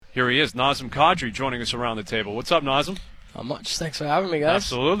Here he is, Nazem Kadri, joining us around the table. What's up, Nazem? Not much. Thanks for having me, guys.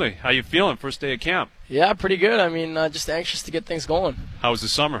 Absolutely. How you feeling? First day of camp. Yeah, pretty good. I mean, just anxious to get things going. How was the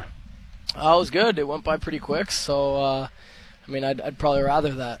summer? It was good. It went by pretty quick, so, I mean, I'd probably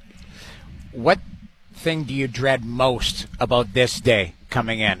rather that. What thing do you dread most about this day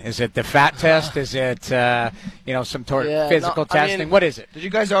coming in? Is it the fat test? Is it, some sort of physical testing? I mean, what is it? Did you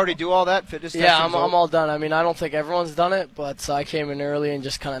guys already do all that fitness testing? Yeah, I'm all done. I mean, I don't think everyone's done it, but I came in early and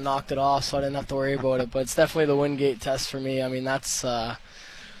just kind of knocked it off, so I didn't have to worry about it. But it's definitely the Wingate test for me. I mean, that's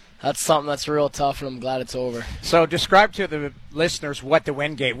something that's real tough, and I'm glad it's over. So describe to the listeners what the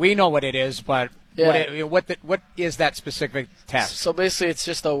Wingate. We know what it is, but what is that specific test? So basically, it's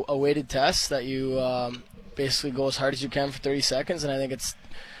just a weighted test that you basically go as hard as you can for 30 seconds, and I think it's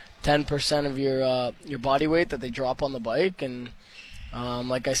 10% of your body weight that they drop on the bike, and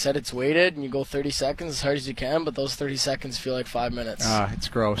like I said, it's weighted, and you go 30 seconds as hard as you can, but those 30 seconds feel like 5 minutes. It's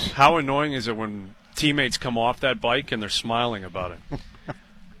gross. How annoying is it when teammates come off that bike and they're smiling about it?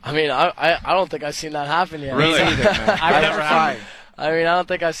 I mean, I don't think I've seen that happen yet. Really? Either, man. I've never tried. I mean, I don't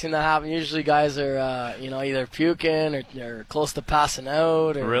think I've seen that happen. Usually guys are, either puking or close to passing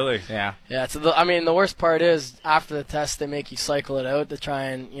out. Or, Really? Yeah. Yeah. So the worst part is after the test, they make you cycle it out to try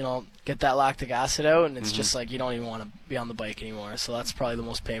and, get that lactic acid out, and it's just like you don't even want to be on the bike anymore. So that's probably the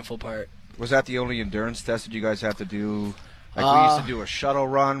most painful part. Was that the only endurance test that you guys have to do? Like we used to do a shuttle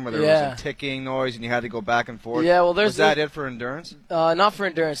run where there was a ticking noise and you had to go back and forth. Yeah, well, was that it for endurance? Not for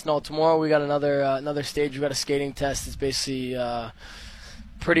endurance. No, tomorrow we got another stage. We got a skating test. It's basically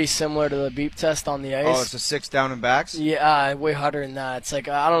pretty similar to the beep test on the ice. Oh, it's a 6 down and backs? Yeah, way harder than that. It's like,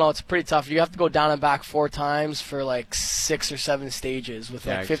 I don't know, it's pretty tough. You have to go down and back 4 times for like 6 or 7 stages with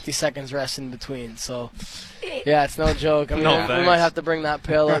like 50 seconds rest in between. So, yeah, it's no joke. I mean, we might have to bring that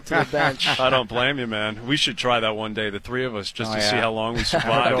pail out to the bench. I don't blame you, man. We should try that one day, the 3 of us, just to see how long we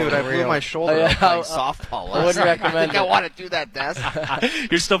survive. Dude, I blew my shoulder out playing softball. I wouldn't recommend it. I want to do that, Des.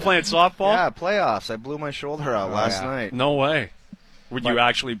 You're still playing softball? Yeah, playoffs. I blew my shoulder out last night. No way. Were you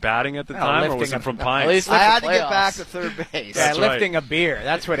actually batting at the time, or was it from pints? I had to get back to third base. Yeah, lifting a beer.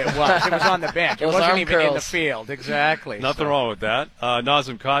 That's what it was. It was on the bench. It wasn't even in the field. Exactly. Nothing wrong with that.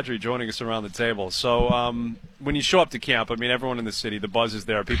 Nazem Kadri joining us around the table. So when you show up to camp, I mean, everyone in the city, the buzz is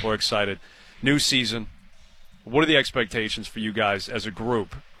there. People are excited. New season. What are the expectations for you guys as a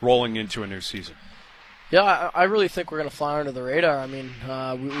group rolling into a new season? Yeah, I really think we're going to fly under the radar. I mean,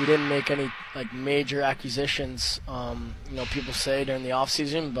 we didn't make any major acquisitions, people say during the off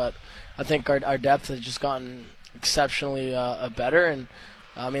season, but I think our depth has just gotten exceptionally better, and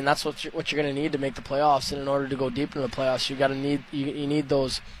I mean that's what you're going to need to make the playoffs. And in order to go deep into the playoffs, you need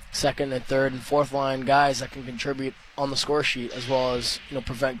those second and third and fourth line guys that can contribute on the score sheet as well as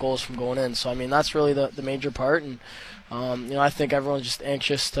prevent goals from going in. So I mean that's really the major part, and I think everyone's just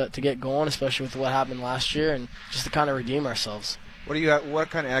anxious to get going, especially with what happened last year, and just to kind of redeem ourselves. What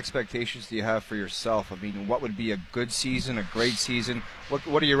kind of expectations do you have for yourself? I mean, what would be a good season, a great season?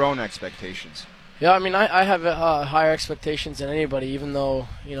 What are your own expectations? Yeah, I mean, I have higher expectations than anybody, even though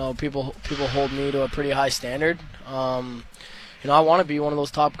people hold me to a pretty high standard. I want to be one of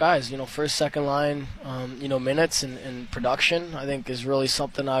those top guys. First, second line, minutes and production. I think is really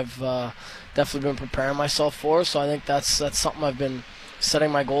something I've definitely been preparing myself for. So I think that's something I've been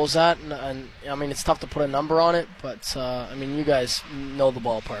setting my goals at. And I mean, it's tough to put a number on it, but I mean, you guys know the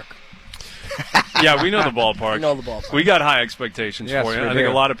ballpark. Yeah, we know the ballpark. We know the ballpark. We got high expectations for you. I think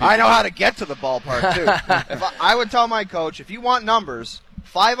a lot of people. I know how to get to the ballpark too. I would tell my coach, if you want numbers,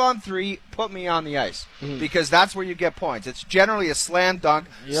 5-on-3, put me on the ice because that's where you get points. It's generally a slam dunk.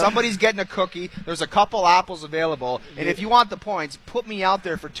 Yep. Somebody's getting a cookie. There's a couple apples available, and if you want the points, put me out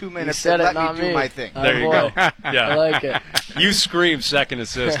there for 2 minutes and let me do my thing. There you go. Yeah, I like it. You scream second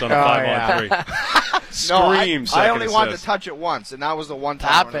assist on a 5-on-3. Scream second I only assist. wanted to touch it once, and that was the one time.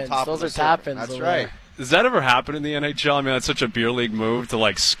 Tap-ins. On the top Those of are the tap-ins. That's right. Does that ever happen in the NHL? I mean, that's such a beer league move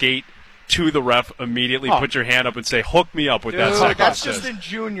to skate to the ref immediately, put your hand up and say, "Hook me up with that second That's assist." just in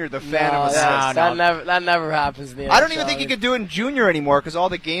junior, the phantom assist. That never happens in the NHL. I don't even think you could do it in junior anymore because all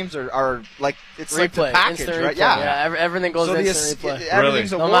the games are like it's replay, like the package, right? Replay. Yeah, everything goes instant replay.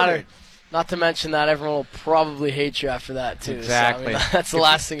 Everything's really? a no matter. Not to mention that everyone will probably hate you after that, too. Exactly. So, I mean, that's the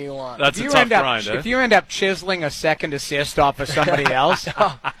last thing you want. That's a tough grind, If you end up chiseling a second assist off of somebody else,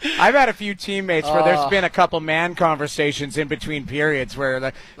 I've had a few teammates where there's been a couple man conversations in between periods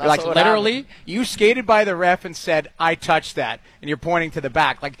where literally you skated by the ref and said, "I touched that," and you're pointing to the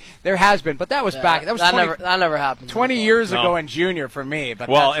back. Like there has been, but that was back. That was that never happened. 20 years ago in junior for me. But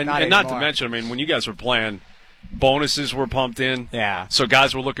and not not to mention, I mean, when you guys were playing, bonuses were pumped in. Yeah. So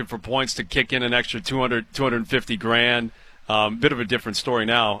guys were looking for points to kick in an extra 200, 250 grand. Bit of a different story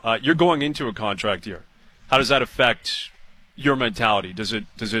now. You're going into a contract year. How does that affect your mentality? Does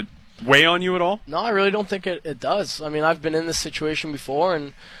it weigh on you at all? No, I really don't think it does. I mean, I've been in this situation before,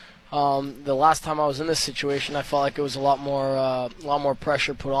 and the last time I was in this situation, I felt like it was a lot more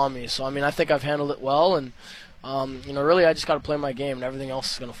pressure put on me. So, I mean, I think I've handled it well, and really, I just got to play my game, and everything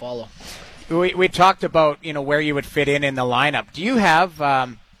else is going to follow. We talked about where you would fit in the lineup. Do you have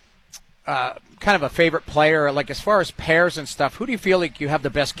kind of a favorite player, like as far as pairs and stuff? Who do you feel like you have the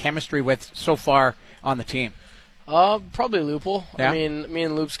best chemistry with so far on the team? Probably Lupul. Yeah. I mean, me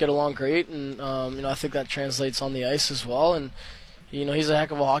and Loops get along great, and I think that translates on the ice as well. And he's a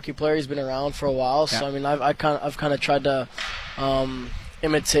heck of a hockey player. He's been around for a while, so I mean, I've kind of tried to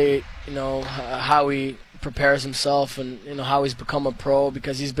imitate how he prepares himself and how he's become a pro,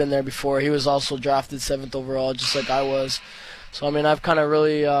 because he's been there before. He was also drafted 7th overall, just like I was. So, I mean, I've kind of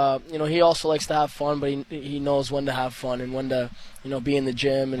really, he also likes to have fun, but he knows when to have fun and when to, be in the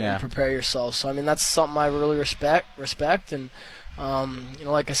gym and prepare yourself. So, I mean, that's something I really respect. And,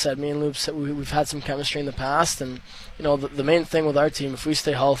 like I said, me and Loops, we've had some chemistry in the past. And, the main thing with our team, if we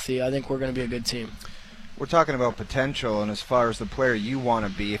stay healthy, I think we're going to be a good team. We're talking about potential, and as far as the player you want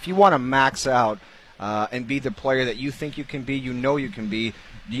to be, if you want to max out and be the player that you think you can be, you can be,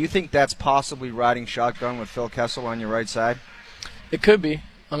 do you think that's possibly riding shotgun with Phil Kessel on your right side? It could be.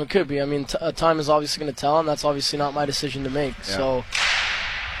 It could be. I mean, time is obviously going to tell, and that's obviously not my decision to make. Yeah. So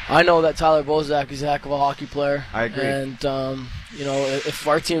I know that Tyler Bozak is a heck of a hockey player. I agree. And if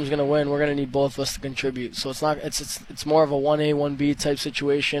our team's going to win, we're going to need both of us to contribute. So it's not. It's more of a 1A 1B type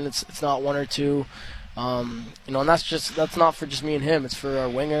situation. It's not one or two. And that's not for just me and him. It's for our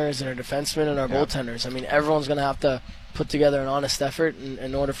wingers and our defensemen and our goaltenders. I mean, everyone's going to have to put together an honest effort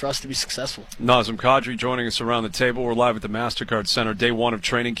in order for us to be successful. Nazem Kadri joining us around the table. We're live at the MasterCard Center, day one of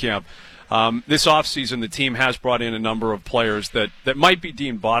training camp. This offseason, the team has brought in a number of players that might be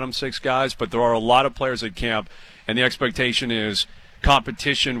deemed bottom six guys, but there are a lot of players at camp, and the expectation is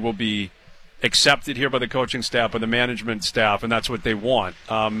competition will be accepted here by the coaching staff, by the management staff, and that's what they want.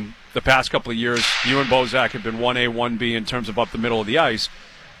 The past couple of years, you and Bozak have been 1A, 1B in terms of up the middle of the ice.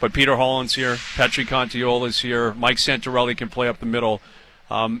 But Peter Holland's here, Petri Contiola's here, Mike Santorelli can play up the middle.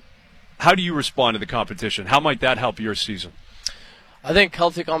 How do you respond to the competition? How might that help your season? I think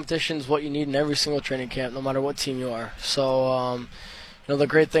healthy competition is what you need in every single training camp, no matter what team you are. So, the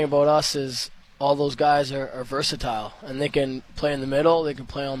great thing about us is all those guys are versatile, and they can play in the middle, they can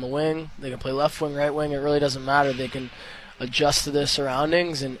play on the wing, they can play left wing, right wing. It really doesn't matter. They can adjust to their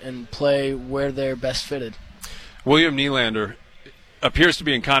surroundings and play where they're best fitted. William Nylander appears to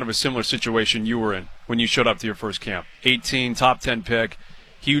be in kind of a similar situation you were in when you showed up to your first camp. 18, top 10 pick,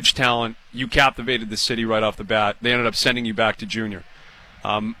 huge talent. You captivated the city right off the bat. They ended up sending you back to junior.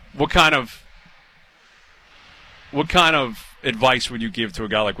 What kind of advice would you give to a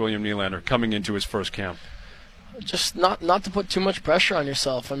guy like William Nylander coming into his first camp? Just not to put too much pressure on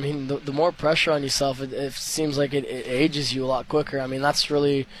yourself. I mean, the more pressure on yourself, it seems like it ages you a lot quicker. I mean, that's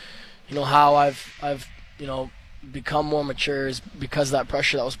really, how I've become more mature, is because of that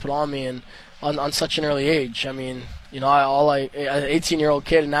pressure that was put on me and on such an early age. I mean, an 18-year-old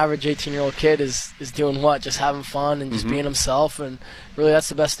kid, an average 18-year-old kid is doing what? Just having fun and just being himself. And really, that's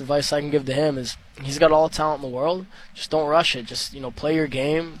the best advice I can give to him. Is he's got all the talent in the world. Just don't rush it. Just play your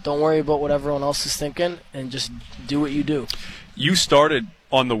game. Don't worry about what everyone else is thinking, and just do what you do. You started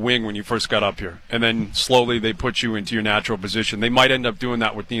on the wing when you first got up here, and then slowly they put you into your natural position. They might end up doing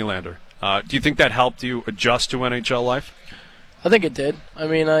that with Nylander. Do you think that helped you adjust to NHL life? I think it did. I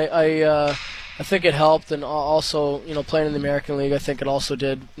mean, I think it helped, and also, playing in the American League, I think it also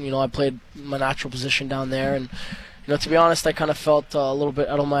did. I played my natural position down there, and to be honest, I kind of felt a little bit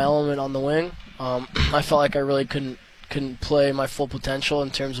out of my element on the wing. I felt like I really couldn't play my full potential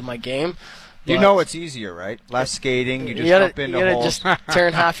in terms of my game. It's easier, right? Less skating. You just jump into holes. You gotta just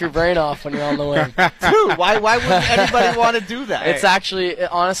turn half your brain off when you're on the wing. Dude, why wouldn't anybody want to do that? It's actually,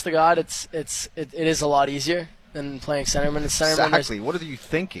 honest to God, it is a lot easier than playing centerman. And centerman, exactly. What are you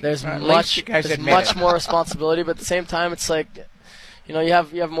thinking? There's much more responsibility, but at the same time, it's like, you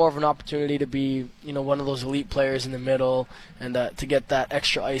have more of an opportunity to be, one of those elite players in the middle, and to get that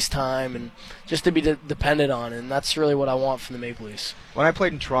extra ice time and just to be dependent on. And that's really what I want from the Maple Leafs. When I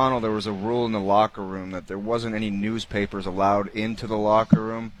played in Toronto, there was a rule in the locker room that there wasn't any newspapers allowed into the locker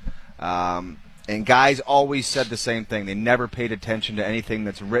room. And guys always said the same thing. They never paid attention to anything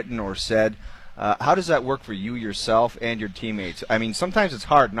that's written or said. How does that work for you yourself and your teammates? I mean, sometimes it's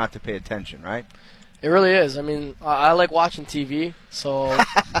hard not to pay attention, right? It really is. I mean, I like watching TV, so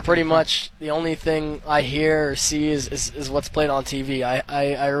pretty much the only thing I hear or see is what's played on TV.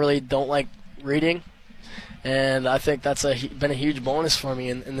 I really don't like reading, and I think that's been a huge bonus for me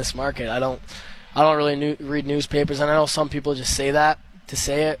in this market. I don't really read newspapers, and I know some people just say that to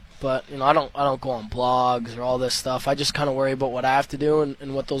say it, but I don't go on blogs or all this stuff. I just kind of worry about what I have to do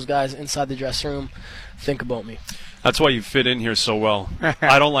and what those guys inside the dressing room think about me. That's why you fit in here so well.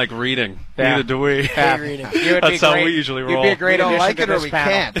 I don't like reading. Yeah. Neither do we. Reading. That's how we usually roll. You'd be a great we don't addition like to it or this we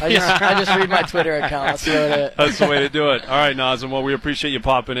panel. can't. I just read my Twitter account. That's about it. That's the way to do it. All right, Nazem. Well, we appreciate you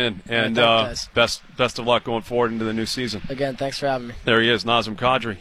popping in, and thanks, guys. best of luck going forward into the new season. Again, thanks for having me. There he is, Nazem Kadri.